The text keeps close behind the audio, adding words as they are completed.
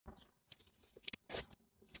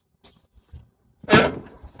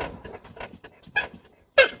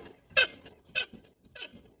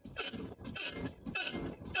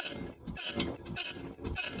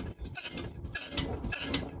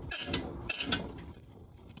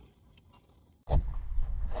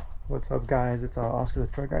What's up, guys? It's Oscar the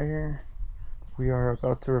truck guy here. We are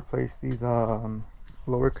about to replace these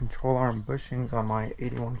lower control arm bushings on my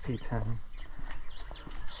 81 C10.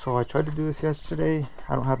 So I tried to do this yesterday.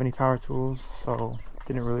 I don't have any power tools, so it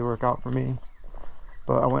didn't really work out for me.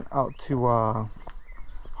 But I went out to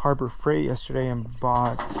Harbor Freight yesterday and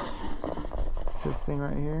bought this thing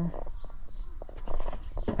right here.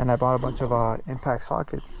 And I bought a bunch of impact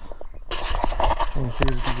sockets. And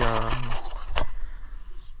here's the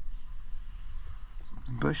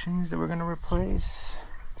bushings that we're gonna replace,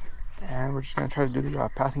 and we're just gonna try to do the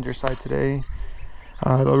passenger side today.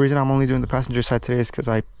 The reason I'm only doing the passenger side today is because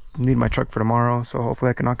I need my truck for tomorrow, so hopefully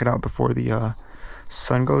I can knock it out before the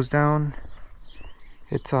sun goes down.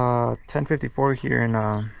 It's 10:54 here in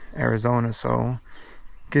Arizona, so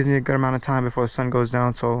it gives me a good amount of time before the sun goes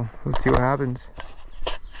down, so let's see what happens.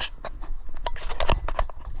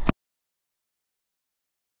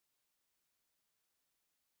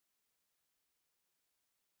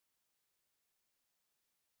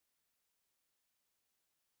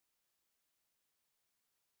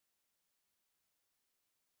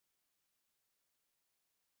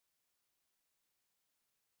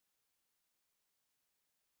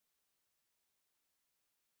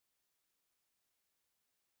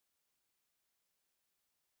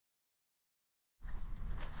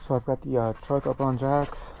 So I've got the truck up on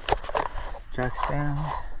jack stands.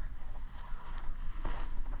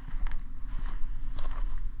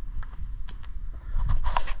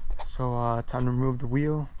 So time to remove the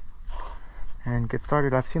wheel and get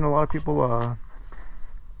started. I've seen a lot of people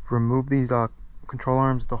remove these control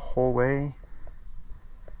arms the whole way,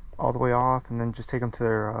 all the way off, and then just take them to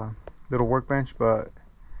their little workbench, but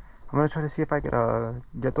I'm gonna try to see if I could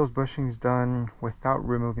get those bushings done without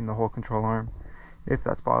removing the whole control arm, if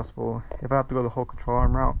that's possible. If I have to go the whole control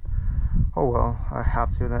arm route, oh well, I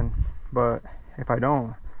have to then, but if I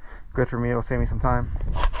don't, good for me, it'll save me some time.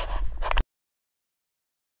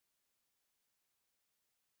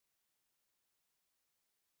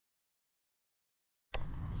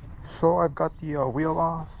 So I've got the wheel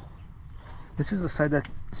off. This is the side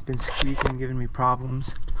that's been squeaking, giving me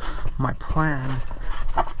problems. My plan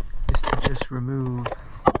is to just remove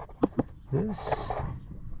these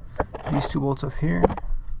two bolts up here,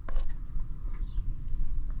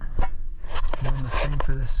 and then the same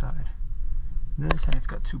for this side. This, and it's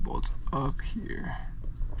got two bolts up here.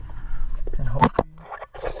 And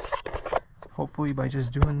hopefully by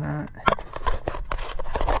just doing that, I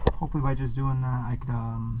could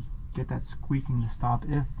get that squeaking to stop.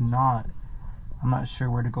 If not, I'm not sure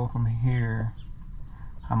where to go from here.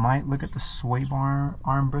 I might look at the sway bar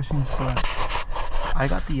arm bushings, but I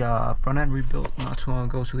got the front end rebuilt not too long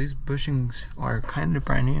ago, so these bushings are kind of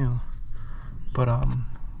brand new. But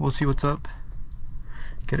we'll see what's up,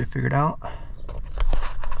 get it figured out.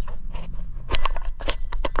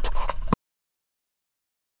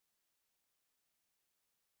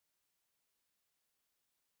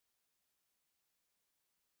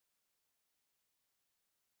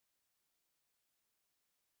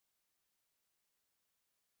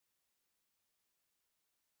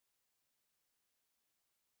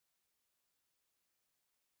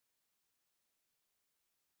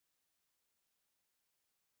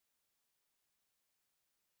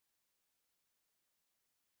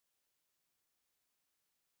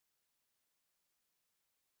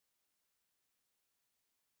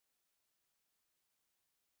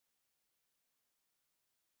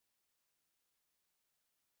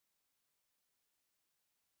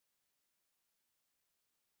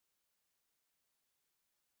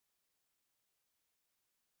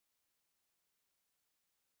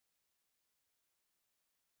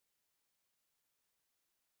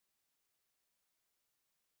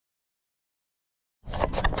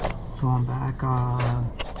 So I'm back. I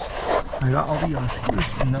got all the screws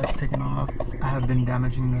and nuts taken off. I have been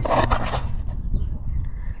damaging this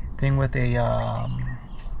thing with a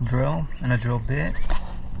drill and a drill bit.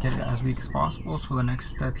 Get it as weak as possible. So the next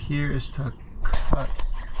step here is to cut.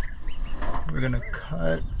 We're gonna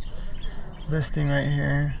cut this thing right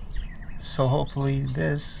here. So hopefully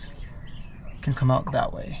this can come out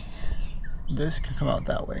that way. This can come out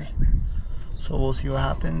that way. So we'll see what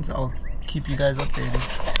happens. I'll keep you guys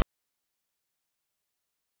updated.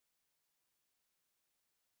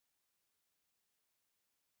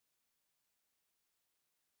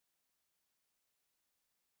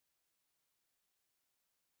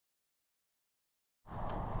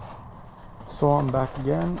 So I'm back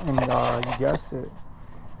again, and you guessed it,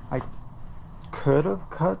 I could have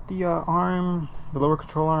cut the arm, the lower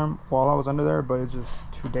control arm, while I was under there, but it's just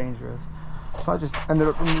too dangerous. So I just ended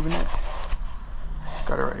up removing it.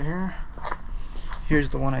 Got it right here. Here's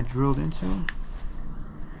the one I drilled into. I'm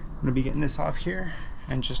gonna be getting this off here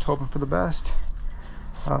and just hoping for the best.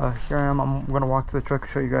 Here I am. I'm gonna walk to the truck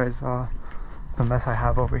and show you guys the mess I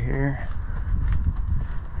have over here.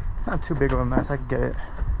 It's not too big of a mess. I could get it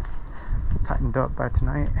tightened up by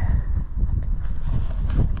tonight.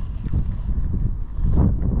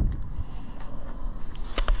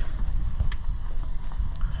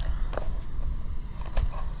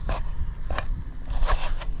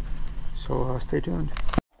 So stay tuned.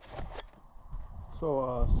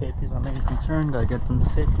 So safety is our main concern. Gotta get them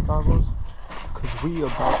safety goggles because we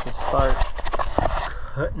about to start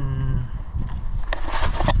cutting.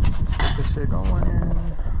 Get this shit going.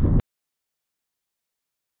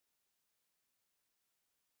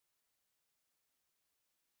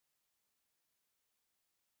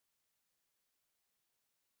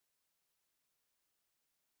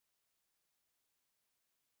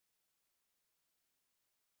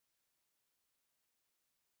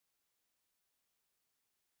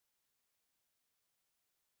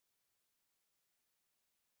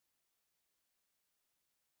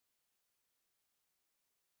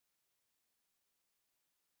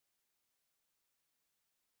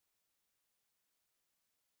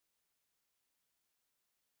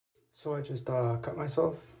 So I just cut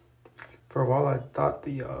myself. For a while I thought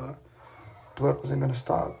the blood wasn't gonna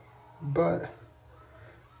stop, but it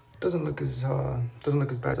doesn't look as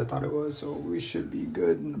bad as I thought it was. So we should be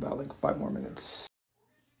good in about like 5 more minutes.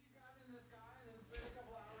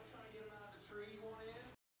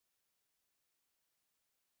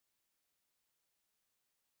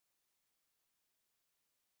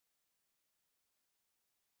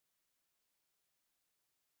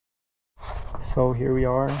 So here we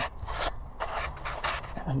are,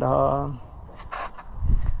 and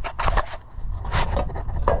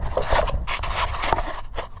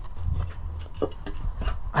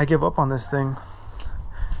I give up on this thing.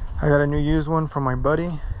 I got a new used one from my buddy.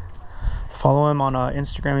 Follow him on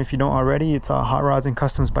Instagram if you don't already. It's Hot Rods and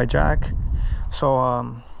Customs by Jack.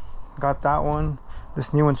 So got that one.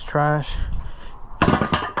 This new one's trash.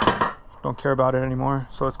 Don't care about it anymore.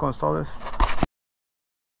 So let's go install this.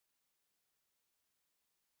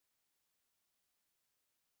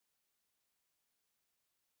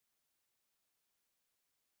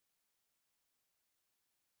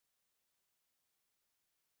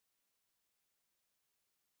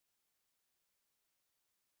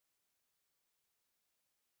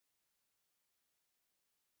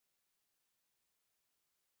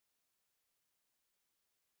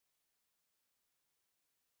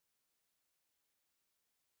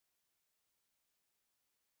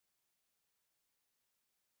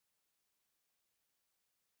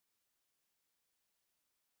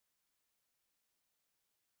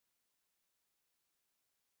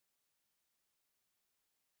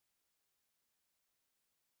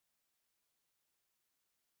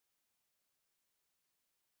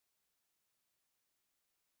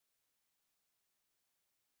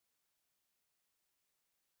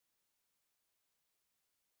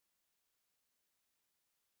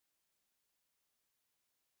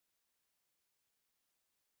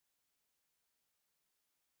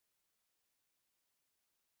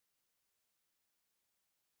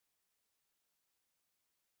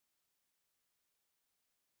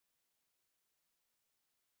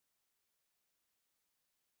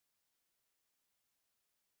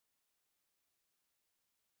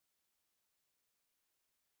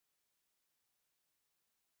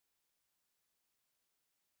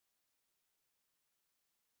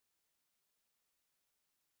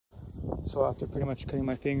 So after pretty much cutting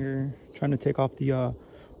my finger, trying to take off the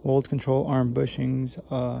old control arm bushings,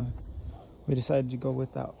 we decided to go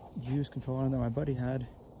with that used control arm that my buddy had,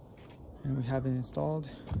 and we have it installed.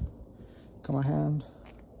 Cut my hand,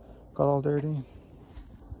 got all dirty,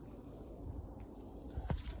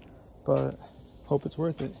 but hope it's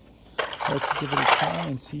worth it. Let's give it a try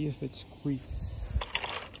and see if it squeaks.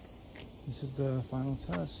 This is the final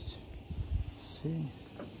test. Let's see.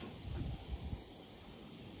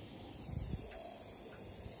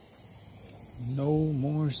 No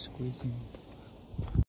more squeaking.